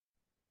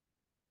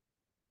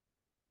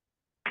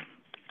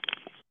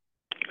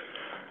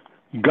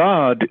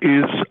God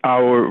is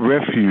our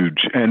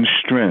refuge and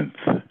strength,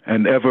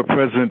 an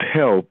ever-present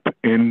help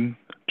in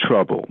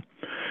trouble.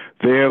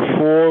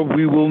 Therefore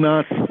we will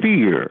not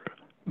fear,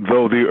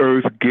 though the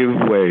earth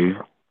give way,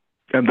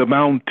 and the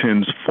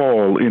mountains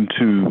fall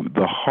into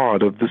the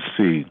heart of the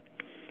sea.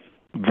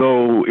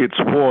 Though its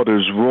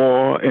waters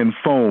roar and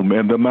foam,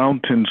 and the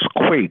mountains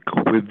quake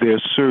with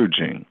their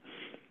surging.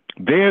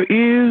 There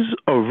is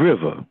a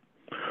river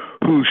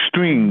whose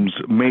streams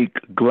make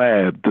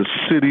glad the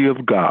city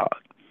of God,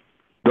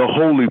 the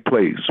holy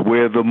place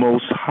where the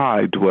Most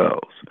High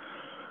dwells.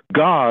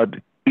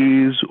 God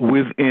is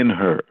within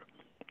her.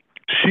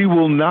 She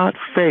will not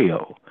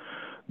fail.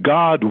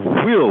 God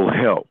will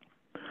help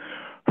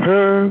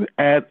her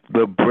at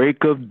the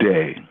break of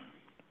day.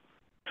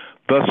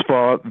 Thus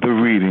far, the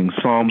reading,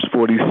 Psalms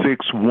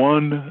 46,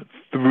 1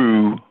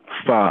 through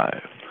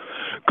 5.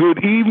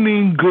 Good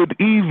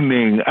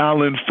evening,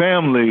 Allen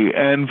family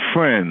and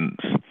friends.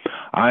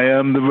 I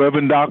am the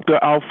Reverend Dr.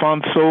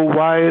 Alfonso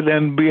Wyatt,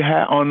 and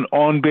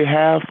on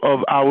behalf of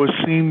our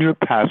senior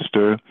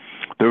pastor,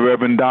 the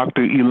Reverend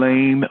Dr.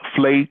 Elaine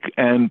Flake,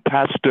 and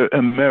Pastor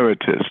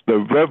Emeritus,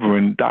 the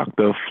Reverend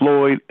Dr.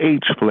 Floyd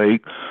H.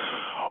 Flake,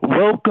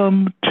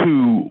 welcome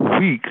to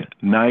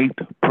Weeknight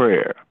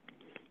Prayer.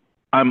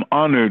 I'm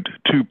honored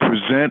to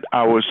present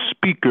our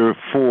speaker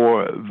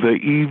for the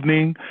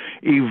evening,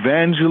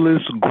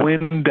 Evangelist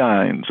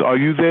Gwendoline. Are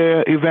you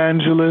there,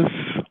 Evangelist?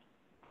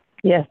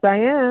 Yes, I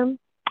am.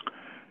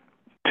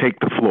 Take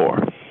the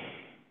floor.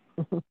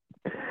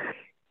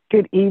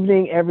 Good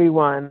evening,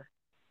 everyone.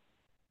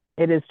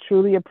 It is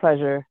truly a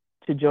pleasure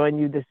to join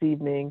you this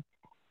evening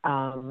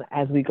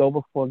as we go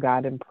before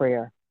God in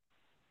prayer.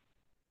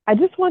 I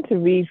just want to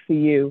read for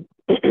you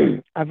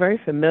a very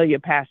familiar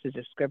passage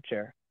of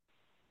Scripture.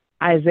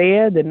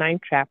 Isaiah, the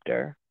 9th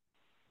chapter,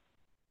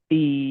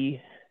 the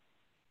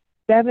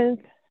 7th,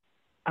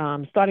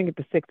 starting at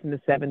the 6th and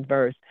the 7th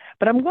verse.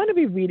 But I'm going to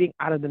be reading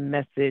out of the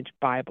Message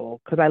Bible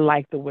because I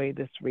like the way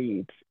this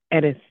reads.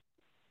 And it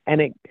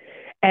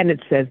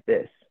says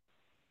this: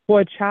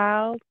 For a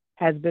child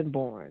has been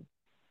born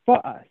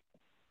for us,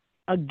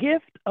 a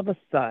gift of a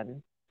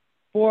son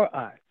for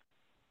us.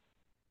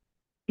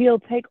 He'll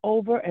take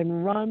over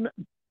and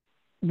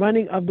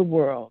running of the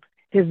world.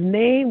 His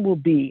name will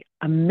be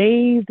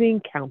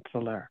Amazing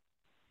Counselor,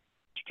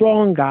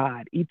 Strong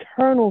God,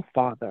 Eternal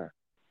Father,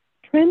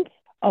 Prince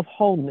of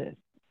Wholeness.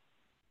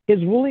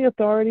 His ruling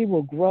authority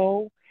will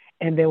grow,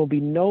 and there will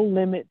be no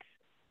limits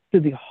to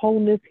the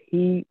wholeness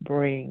he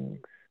brings.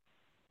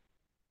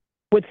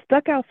 What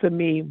stuck out for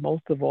me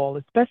most of all,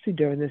 especially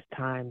during this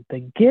time, the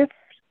gift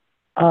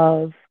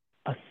of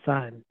a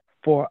son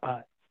for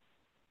us.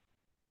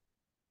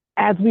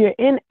 As we are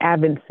in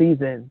Advent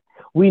season,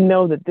 we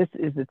know that this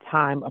is a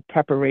time of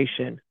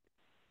preparation,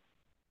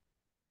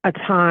 a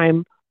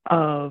time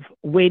of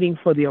waiting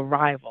for the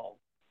arrival,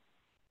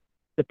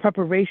 the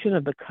preparation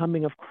of the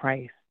coming of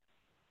Christ.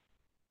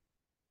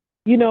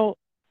 You know,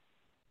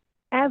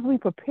 as we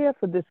prepare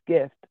for this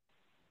gift,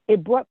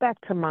 it brought back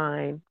to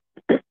mind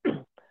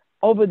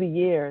over the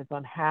years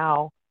on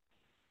how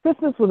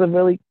Christmas was a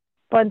really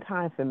fun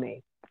time for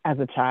me as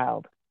a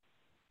child.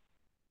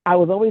 I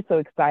was always so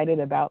excited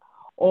about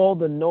all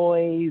the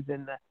noise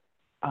and the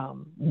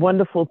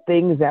wonderful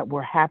things that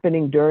were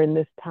happening during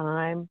this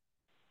time,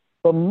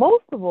 but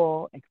most of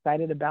all,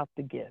 excited about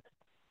the gifts.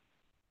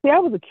 See, I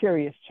was a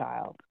curious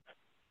child.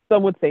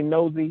 Some would say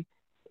nosy,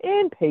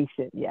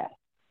 impatient, yes.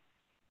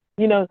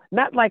 You know,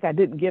 not like I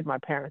didn't give my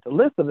parents a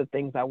list of the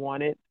things I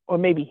wanted, or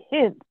maybe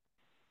hints,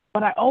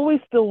 but I always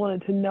still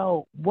wanted to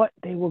know what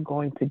they were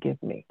going to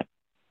give me.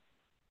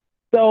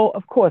 So,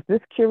 of course,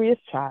 this curious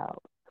child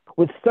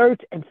would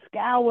search and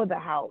scour the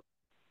house,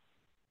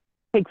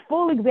 take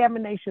full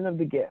examination of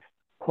the gift,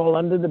 crawl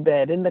under the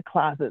bed, in the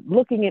closet,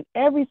 looking at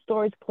every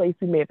storage place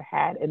we may have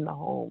had in the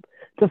home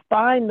to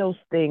find those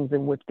things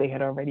in which they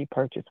had already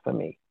purchased for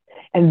me.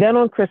 And then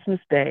on Christmas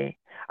Day,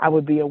 I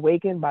would be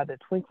awakened by the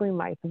twinkling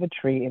lights of a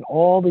tree and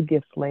all the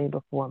gifts laying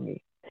before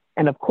me.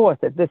 And of course,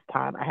 at this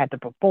time, I had to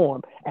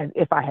perform as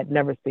if I had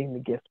never seen the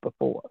gifts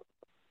before.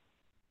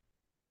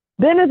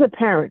 Then as a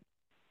parent,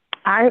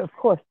 I, of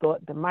course,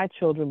 thought that my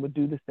children would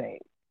do the same.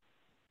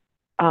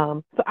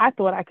 So I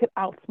thought I could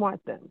outsmart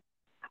them.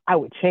 I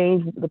would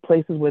change the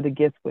places where the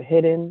gifts were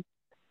hidden.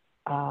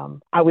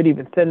 I would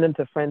even send them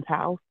to a friend's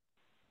house.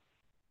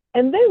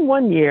 And then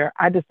one year,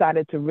 I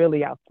decided to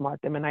really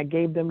outsmart them, and I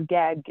gave them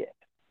gag gifts.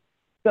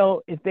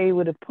 So if they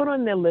would have put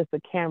on their list a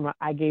camera,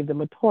 I gave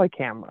them a toy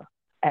camera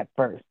at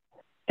first.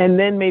 And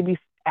then maybe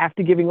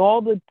after giving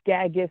all the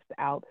gag gifts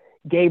out,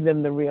 gave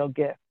them the real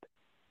gift.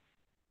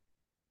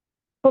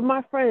 But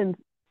my friends,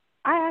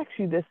 I ask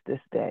you this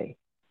day.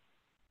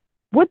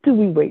 What do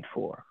we wait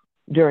for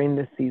during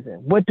this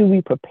season? What do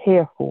we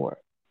prepare for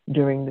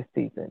during this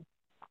season?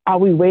 Are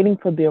we waiting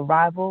for the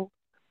arrival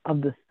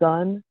of the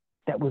Son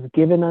that was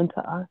given unto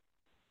us?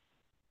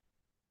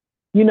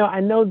 You know, I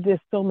know there's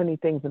so many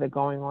things that are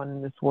going on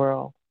in this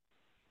world.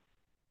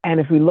 And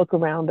if we look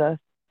around us,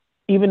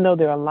 even though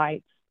there are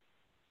lights,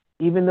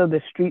 even though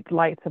the street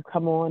lights have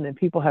come on and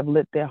people have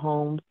lit their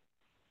homes,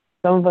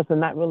 Some of us are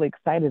not really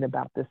excited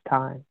about this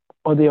time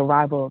or the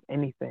arrival of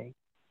anything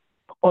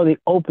or the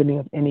opening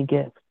of any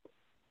gift.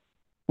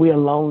 We are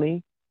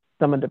lonely.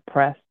 Some are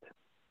depressed.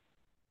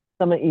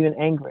 Some are even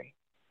angry.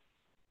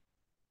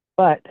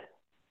 But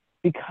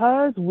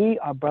because we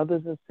are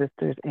brothers and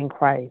sisters in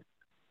Christ,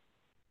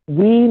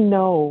 we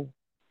know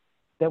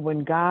that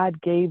when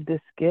God gave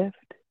this gift,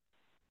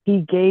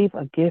 he gave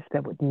a gift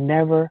that would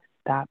never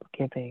stop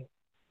giving.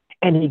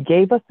 And he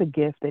gave us a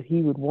gift that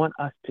he would want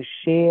us to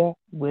share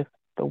with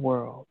the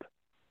world.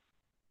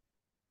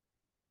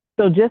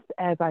 So just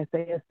as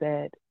Isaiah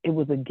said, it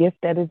was a gift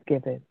that is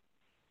given.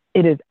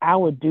 It is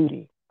our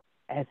duty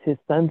as his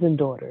sons and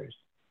daughters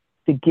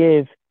to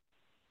give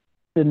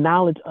the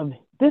knowledge of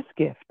this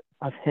gift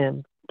of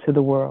him to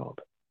the world,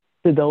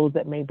 to those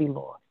that may be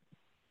lost.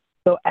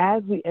 So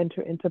as we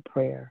enter into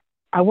prayer,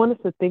 I want us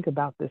to think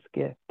about this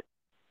gift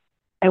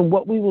and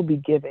what we will be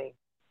giving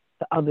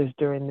to others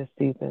during this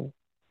season.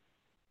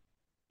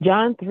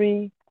 John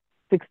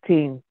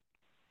 3:16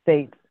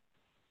 states,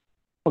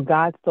 "For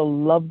God so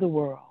loved the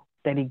world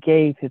that he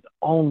gave his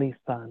only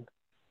Son,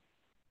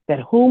 that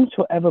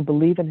whomsoever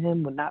believe in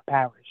him would not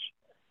perish,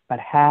 but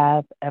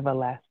have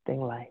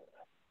everlasting life."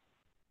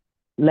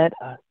 Let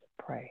us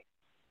pray.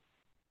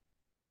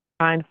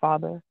 Kind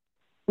Father,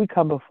 we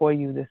come before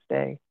you this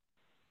day.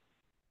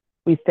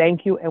 We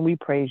thank you and we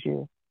praise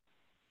you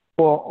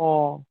for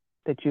all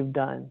that you've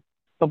done.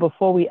 But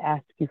before we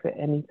ask you for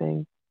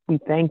anything, we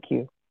thank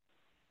you.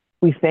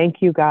 We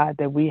thank you, God,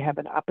 that we have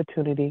an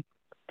opportunity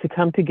to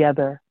come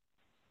together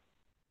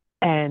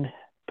and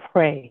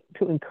pray,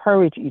 to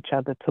encourage each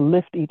other, to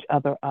lift each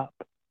other up.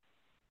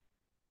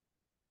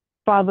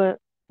 Father,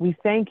 we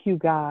thank you,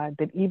 God,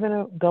 that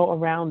even though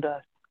around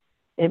us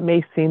it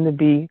may seem to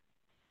be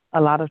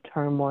a lot of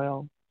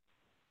turmoil,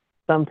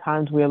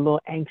 sometimes we're a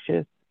little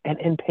anxious and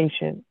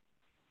impatient.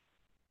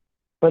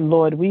 But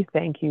Lord, we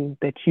thank you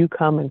that you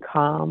come and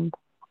calm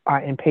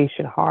our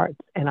impatient hearts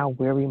and our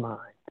weary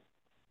minds.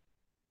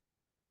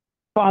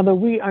 Father,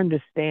 we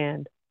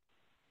understand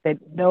that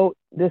though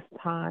this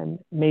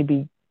time may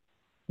be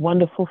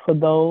wonderful for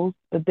those,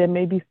 but there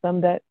may be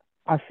some that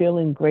are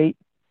feeling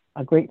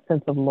a great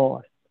sense of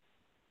loss,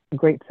 a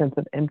great sense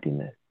of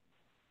emptiness.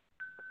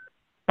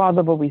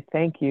 Father, but we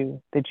thank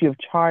you that you have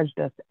charged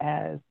us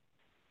as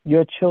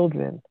your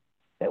children,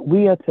 that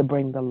we are to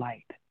bring the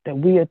light, that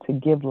we are to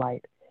give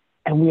light,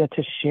 and we are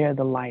to share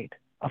the light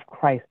of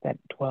Christ that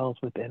dwells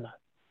within us.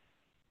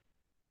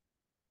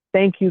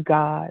 Thank you,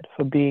 God,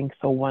 for being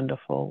so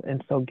wonderful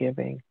and so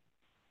giving.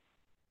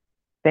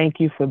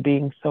 Thank you for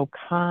being so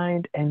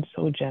kind and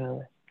so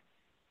generous.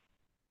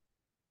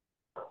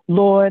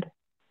 Lord,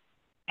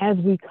 as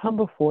we come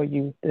before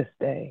you this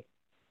day,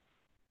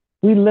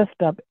 we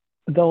lift up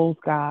those,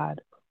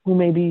 God, who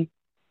may be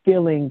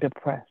feeling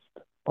depressed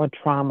or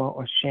trauma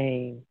or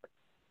shame,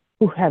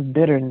 who have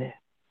bitterness,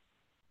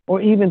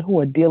 or even who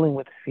are dealing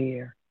with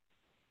fear.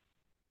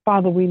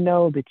 Father, we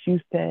know that you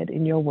said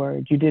in your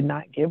word, you did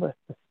not give us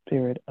the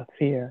spirit of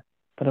fear,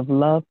 but of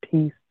love,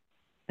 peace,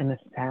 and a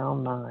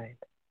sound mind.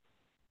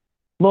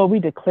 Lord, we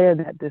declare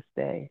that this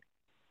day,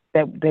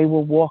 that they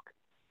will walk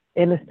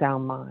in a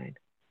sound mind.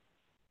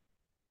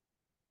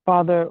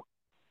 Father,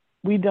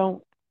 we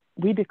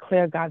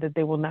declare, God, that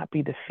they will not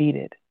be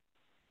defeated,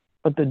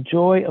 but the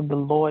joy of the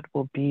Lord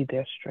will be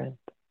their strength.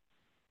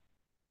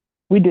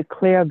 We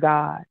declare,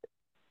 God,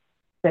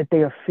 that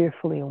they are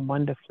fearfully and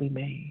wonderfully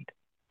made,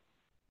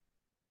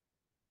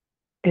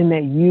 and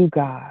that you,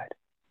 God,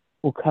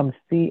 will come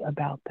see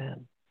about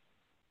them.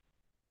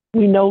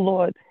 We know,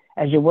 Lord,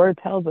 as your word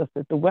tells us,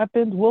 that the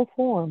weapons will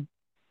form,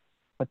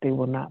 but they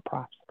will not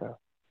prosper.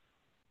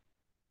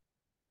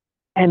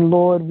 And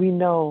Lord, we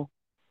know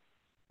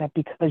that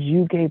because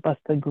you gave us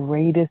the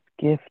greatest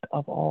gift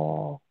of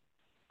all,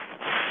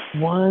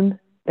 one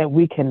that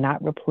we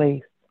cannot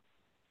replace,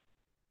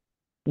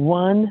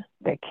 one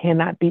that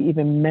cannot be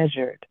even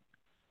measured,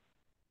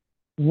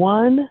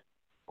 one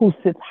who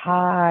sits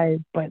high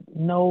but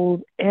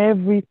knows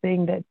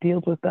everything that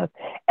deals with us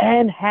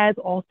and has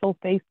also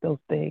faced those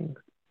things.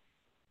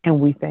 And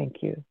we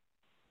thank you.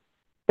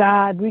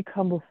 God, we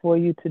come before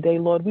you today,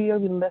 Lord. We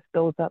even lift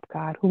those up,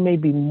 God, who may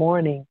be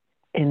mourning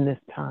in this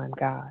time,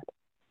 God.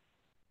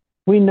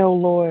 We know,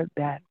 Lord,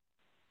 that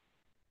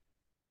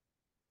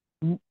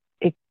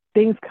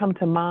things come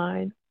to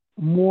mind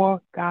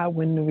more, God,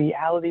 when the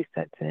reality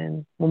sets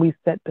in, when we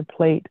set the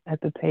plate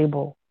at the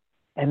table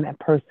and that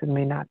person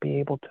may not be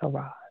able to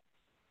arrive.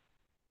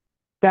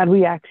 God,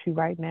 we ask you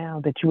right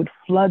now that you would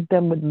flood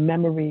them with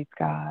memories,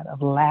 God,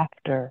 of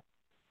laughter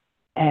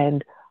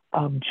and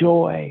of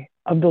joy,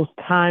 of those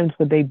times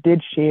where they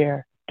did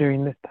share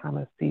during this time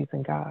of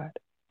season, God.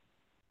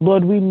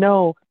 Lord, we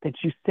know that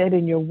you said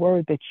in your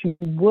word that you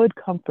would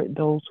comfort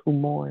those who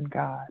mourn,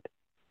 God,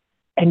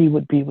 and you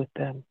would be with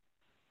them.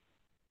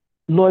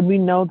 Lord, we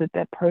know that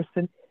that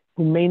person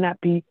who may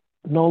not be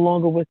no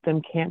longer with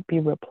them can't be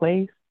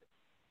replaced,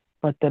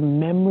 but the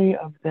memory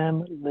of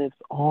them lives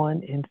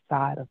on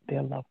inside of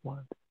their loved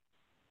ones.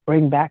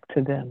 Bring back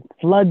to them,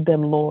 flood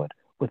them, Lord,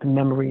 with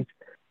memories,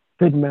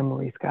 good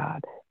memories,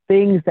 God,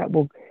 things that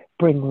will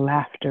bring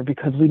laughter,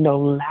 because we know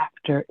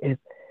laughter is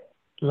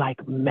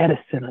like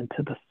medicine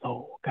unto the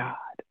soul, God.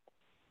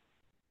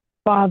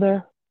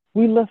 Father,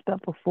 we lift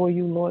up before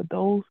you, Lord,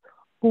 those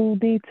who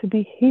need to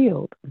be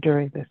healed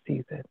during this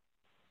season.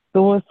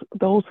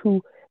 Those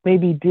who may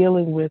be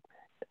dealing with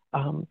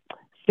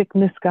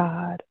sickness,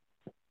 God.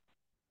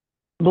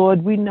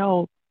 Lord, we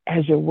know,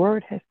 as your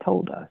word has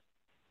told us,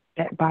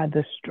 that by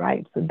the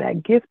stripes of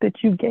that gift that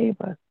you gave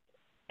us,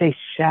 they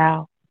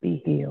shall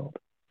be healed.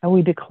 And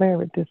we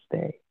declare it this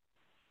day.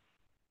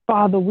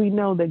 Father, we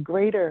know that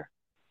greater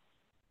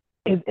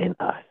is in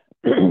us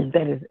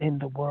that is in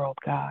the world,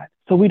 God.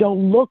 So we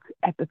don't look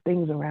at the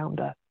things around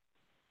us.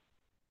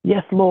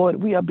 Yes, Lord,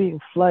 we are being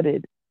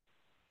flooded.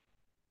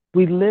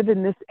 We live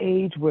in this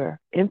age where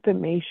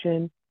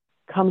information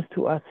comes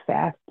to us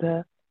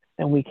faster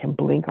than we can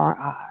blink our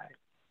eyes.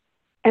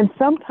 And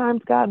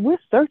sometimes, God, we're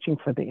searching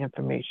for the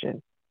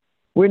information.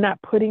 We're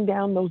not putting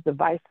down those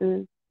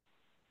devices,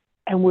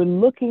 and we're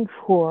looking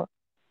for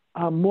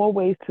more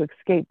ways to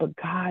escape. But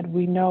God,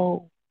 we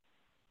know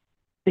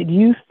that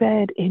you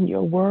said in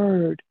your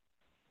word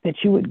that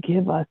you would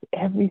give us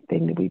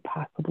everything that we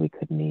possibly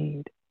could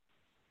need.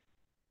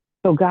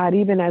 So God,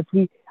 even as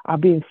we are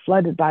being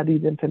flooded by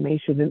these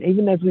information, and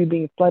even as we're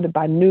being flooded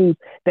by news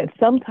that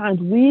sometimes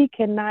we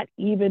cannot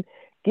even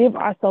give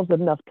ourselves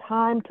enough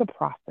time to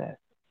process,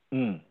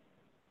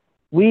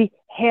 we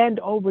hand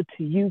over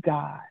to you,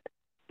 God,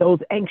 those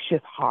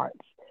anxious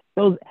hearts,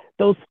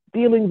 those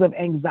feelings of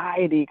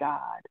anxiety,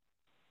 God,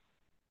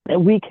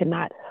 that we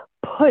cannot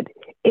put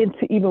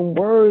into even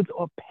words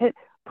or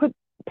put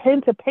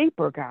pen to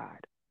paper, God.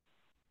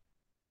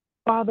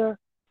 Father,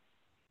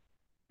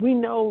 we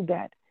know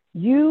that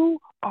you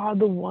are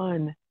the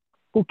one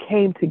who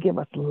came to give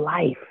us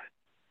life.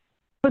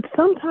 But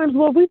sometimes,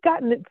 Lord, we've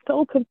gotten it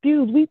so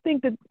confused. We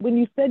think that when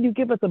you said you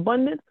give us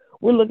abundance,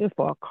 we're looking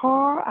for a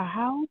car, a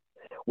house.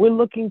 We're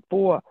looking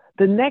for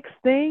the next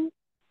thing.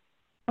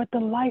 But the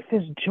life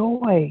is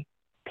joy,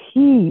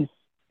 peace,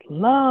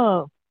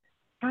 love,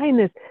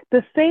 kindness,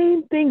 the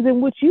same things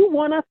in which you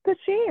want us to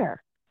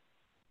share.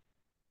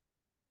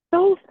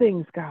 Those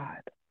things,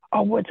 God,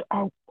 are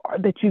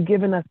that you've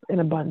given us in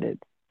abundance.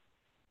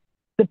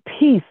 The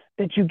peace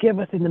that you give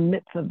us in the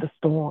midst of the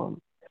storm.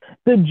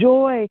 The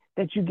joy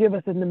that you give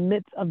us in the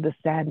midst of the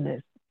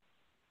sadness.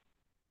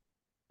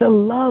 The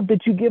love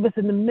that you give us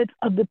in the midst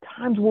of the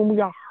times when we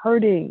are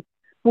hurting,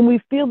 when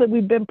we feel that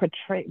we've been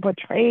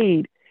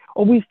betrayed,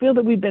 or we feel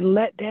that we've been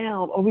let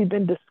down, or we've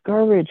been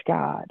discouraged,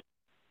 God.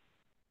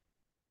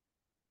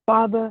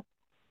 Father,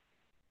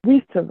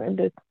 we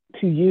surrender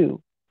to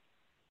you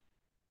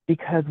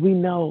because we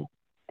know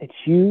that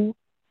you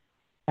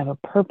have a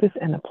purpose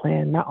and a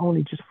plan, not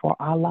only just for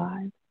our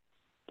lives,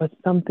 but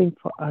something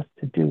for us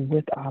to do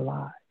with our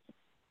lives,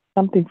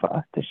 something for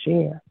us to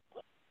share.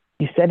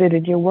 You said it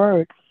in your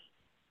word,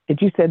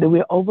 that you said that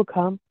we're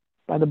overcome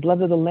by the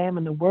blood of the Lamb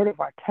and the word of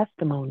our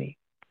testimony,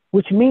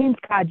 which means,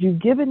 God,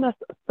 you've given us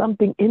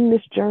something in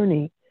this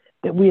journey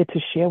that we are to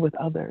share with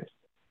others,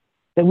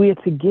 that we are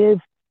to give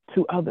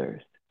to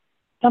others,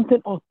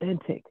 something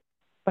authentic.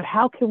 But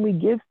how can we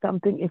give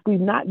something if we've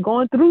not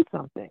gone through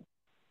something?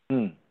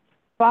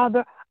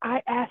 Father,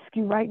 I ask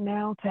you right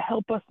now to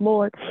help us,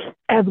 Lord,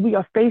 as we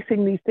are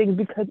facing these things,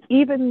 because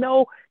even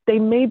though they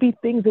may be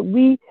things that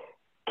we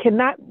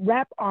cannot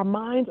wrap our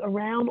minds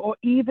around or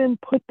even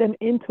put them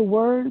into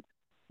words,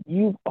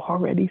 you've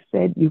already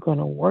said you're going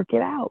to work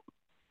it out.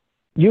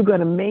 You're going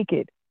to make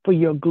it for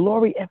your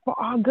glory and for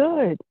our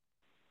good.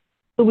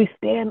 So we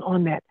stand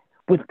on that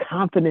with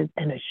confidence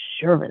and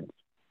assurance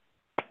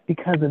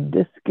because of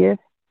this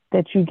gift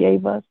that you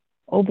gave us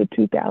over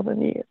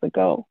 2,000 years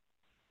ago,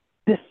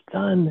 this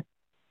Son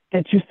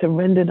that you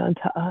surrendered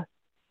unto us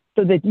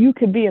so that you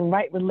could be in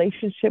right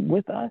relationship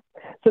with us,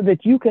 so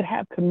that you could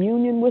have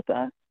communion with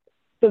us,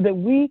 so that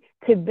we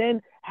could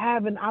then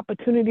have an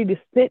opportunity to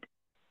sit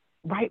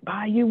right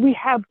by you. We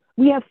have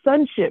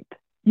sonship.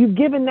 You've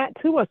given that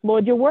to us,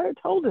 Lord. Your word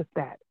told us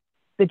that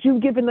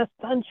you've given us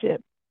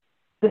sonship,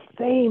 the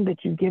same that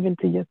you've given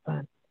to your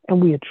Son.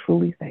 And we are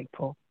truly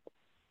thankful.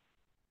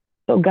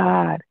 So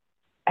God,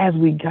 as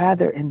we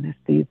gather in this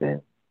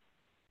season,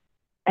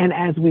 and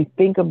as we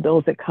think of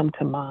those that come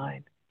to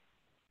mind,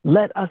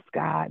 let us,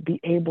 God,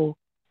 be able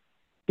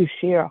to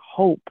share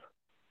hope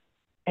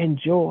and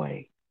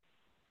joy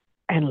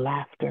and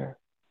laughter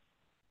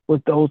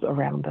with those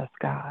around us,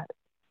 God.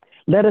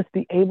 Let us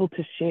be able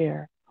to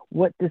share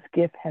what this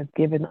gift has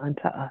given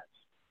unto us,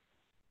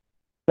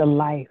 the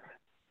life,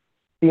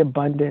 the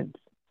abundance.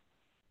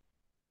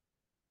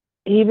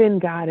 Even,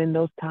 God, in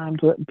those times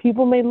where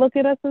people may look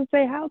at us and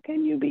say, how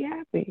can you be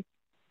happy?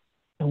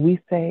 And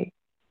we say,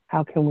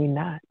 how can we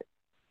not?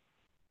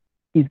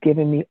 He's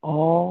given me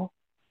all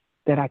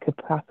that I could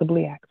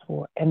possibly ask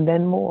for, and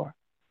then more.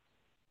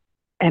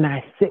 And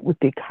I sit with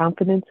the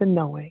confidence in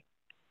knowing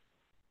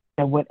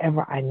that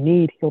whatever I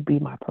need, he'll be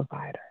my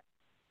provider.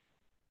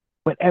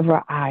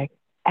 Whatever I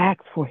ask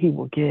for, he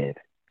will give,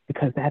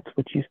 because that's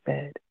what you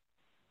said.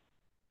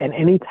 And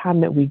any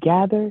time that we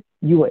gather,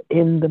 you are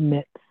in the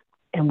midst,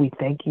 and we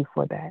thank you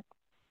for that.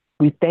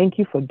 We thank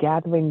you for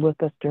gathering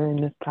with us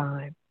during this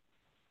time,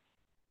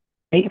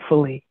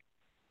 faithfully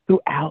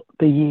throughout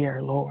the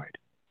year, Lord.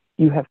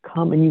 You have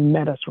come and you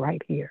met us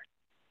right here,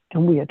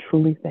 and we are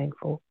truly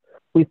thankful.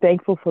 We're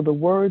thankful for the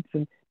words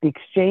and the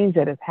exchange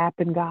that has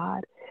happened,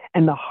 God,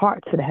 and the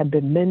hearts that have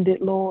been mended,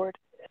 Lord,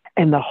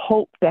 and the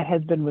hope that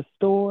has been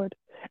restored,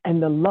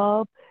 and the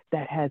love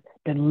that has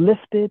been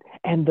lifted,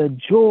 and the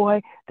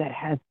joy that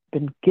has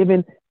been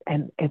given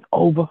and is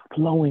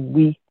overflowing.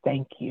 We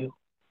thank you.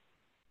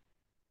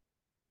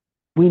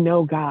 We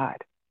know, God,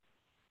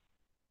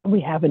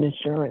 we have an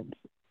assurance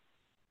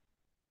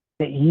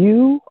that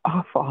you,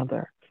 our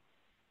Father,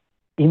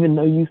 even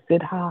though you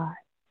sit high,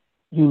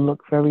 you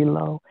look very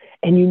low,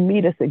 and you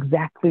meet us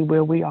exactly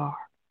where we are.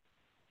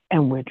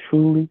 And we're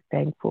truly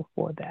thankful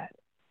for that.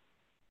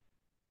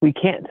 We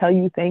can't tell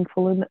you thank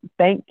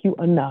you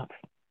enough.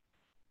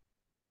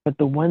 But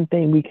the one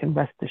thing we can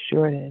rest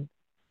assured in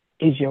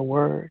is your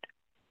word.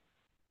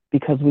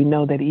 Because we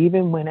know that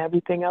even when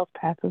everything else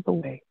passes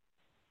away,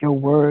 your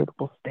word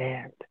will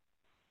stand.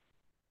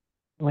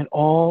 When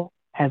all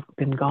has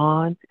been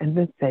gone and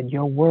been said,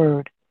 your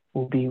word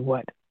will be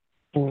what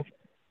will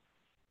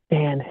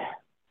stand.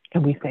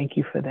 And we thank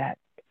you for that.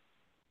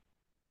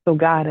 So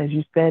God, as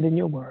you said in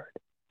your word,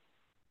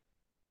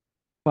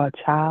 for a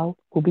child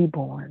will be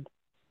born,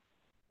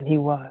 and he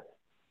was.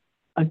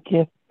 A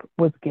gift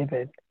was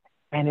given,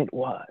 and it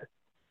was.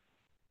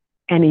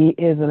 And he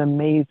is an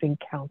amazing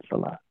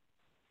counselor.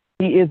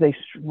 He is a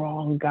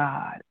strong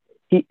God.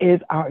 He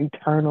is our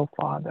eternal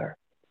Father.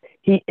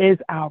 He is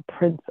our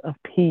Prince of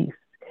Peace.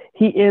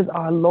 He is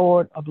our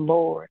Lord of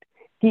Lords.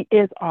 He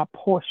is our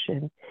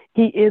portion.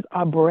 He is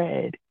our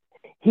bread.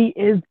 He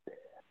is,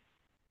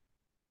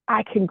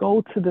 I can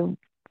go to the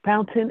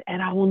fountain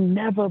and I will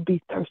never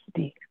be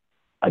thirsty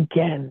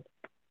again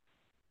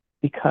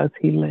because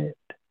he lived.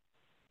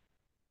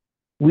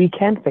 We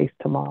can face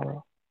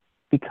tomorrow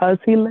because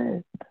he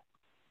lived.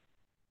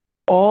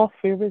 All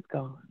fear is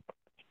gone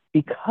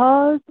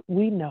because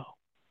we know.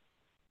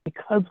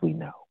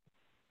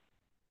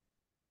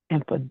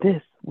 And for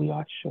this, we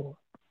are sure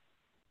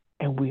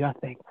and we are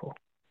thankful.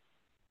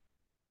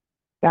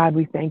 God,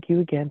 we thank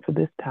you again for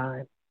this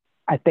time.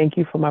 I thank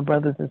you for my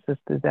brothers and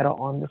sisters that are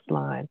on this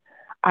line.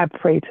 I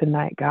pray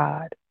tonight,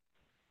 God,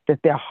 that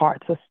their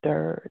hearts are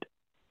stirred,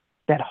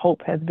 that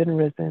hope has been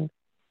risen,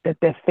 that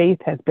their faith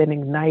has been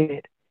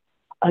ignited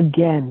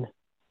again,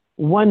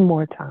 one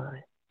more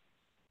time,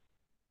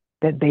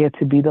 that they are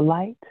to be the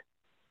light,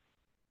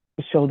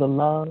 to show the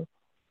love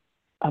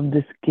of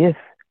this gift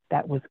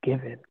that was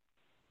given,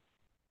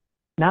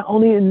 not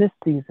only in this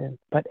season,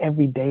 but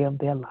every day of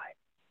their life.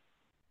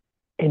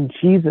 In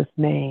Jesus'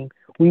 name,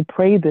 we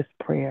pray this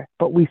prayer,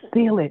 but we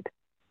seal it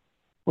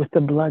with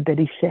the blood that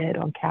he shed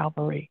on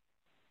Calvary.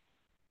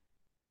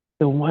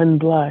 The one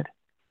blood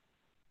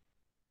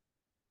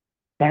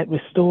that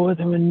restores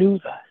and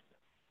renews us,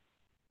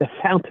 the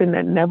fountain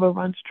that never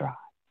runs dry.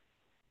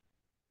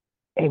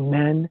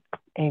 Amen,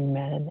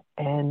 amen,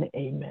 and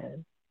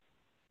amen.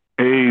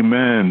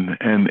 Amen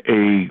and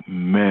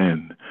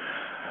amen.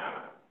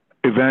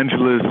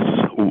 Evangelist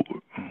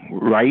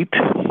Wright,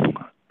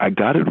 I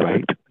got it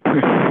right.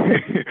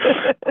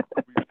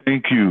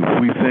 Thank you.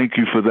 We thank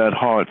you for that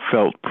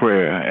heartfelt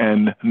prayer,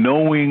 and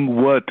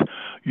knowing what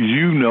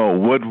you know,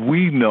 what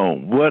we know,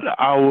 what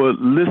our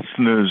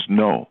listeners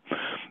know,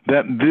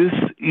 that this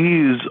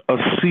is a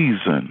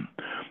season.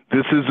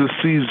 This is a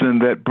season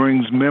that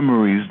brings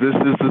memories. This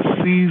is a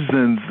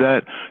season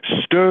that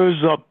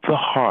stirs up the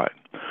heart.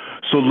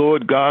 So,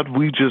 Lord God,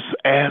 we just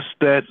ask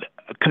that,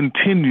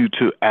 continue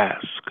to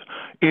ask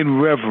in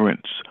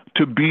reverence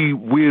to be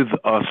with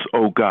us,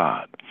 O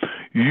God.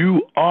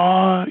 You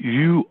are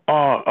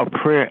a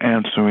prayer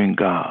answering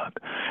God.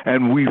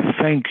 And we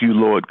thank you,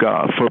 Lord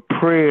God, for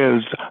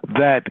prayers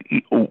that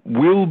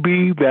will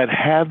be, that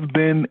have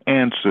been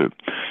answered.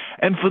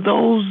 And for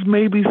those,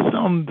 maybe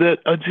some that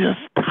are just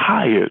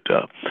tired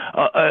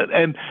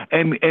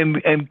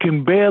and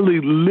can barely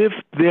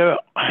lift their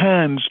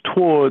hands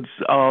towards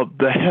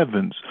the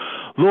heavens.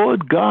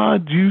 Lord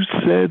God, you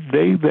said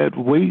they that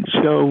wait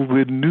shall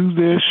renew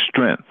their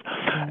strength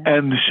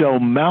and shall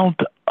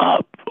mount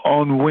up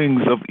on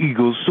wings of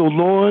eagles. So,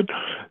 Lord,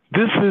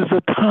 this is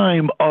a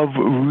time of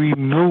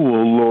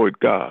renewal, Lord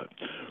God.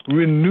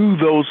 Renew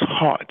those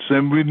hearts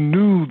and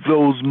renew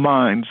those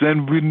minds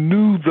and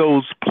renew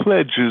those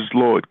pledges,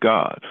 Lord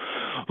God.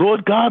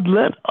 Lord God,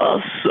 let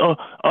us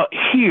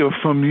hear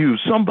from you.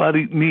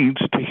 Somebody needs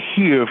to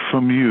hear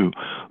from you.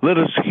 Let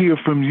us hear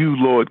from you,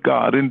 Lord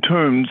God, in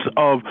terms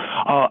of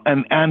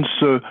an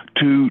answer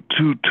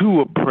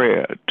to a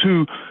prayer,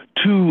 to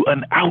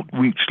an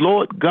outreach.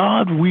 Lord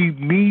God, we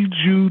need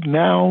you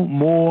now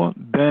more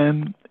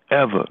than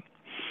ever.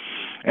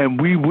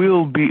 And we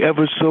will be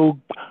ever so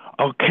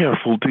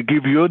careful to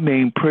give your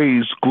name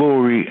praise,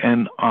 glory,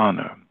 and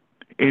honor.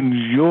 In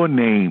your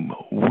name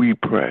we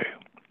pray.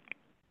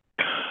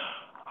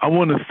 I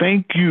want to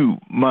thank you,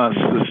 my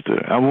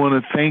sister. I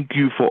want to thank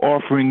you for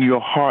offering your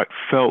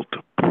heartfelt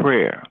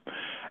prayer.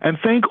 And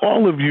thank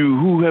all of you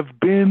who have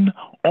been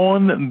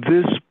on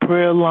this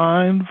prayer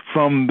line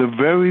from the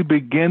very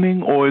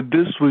beginning, or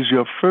this was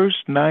your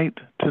first night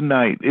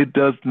tonight, it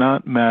does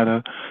not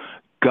matter.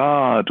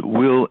 God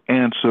will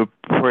answer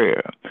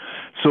prayer.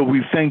 So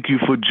we thank you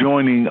for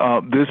joining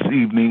this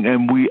evening,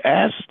 and we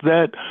ask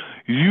that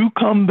you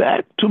come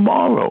back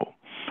tomorrow.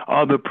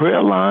 The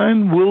prayer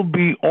line will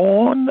be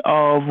on,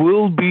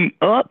 will be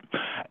up,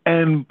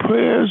 and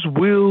prayers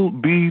will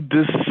be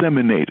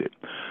disseminated.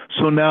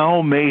 So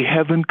now may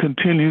heaven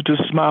continue to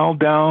smile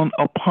down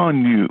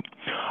upon you,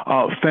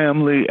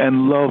 family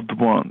and loved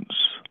ones.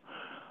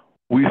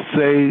 We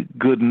say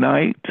good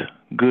night,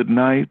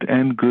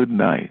 and good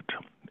night.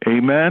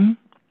 Amen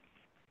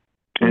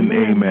and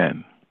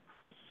amen.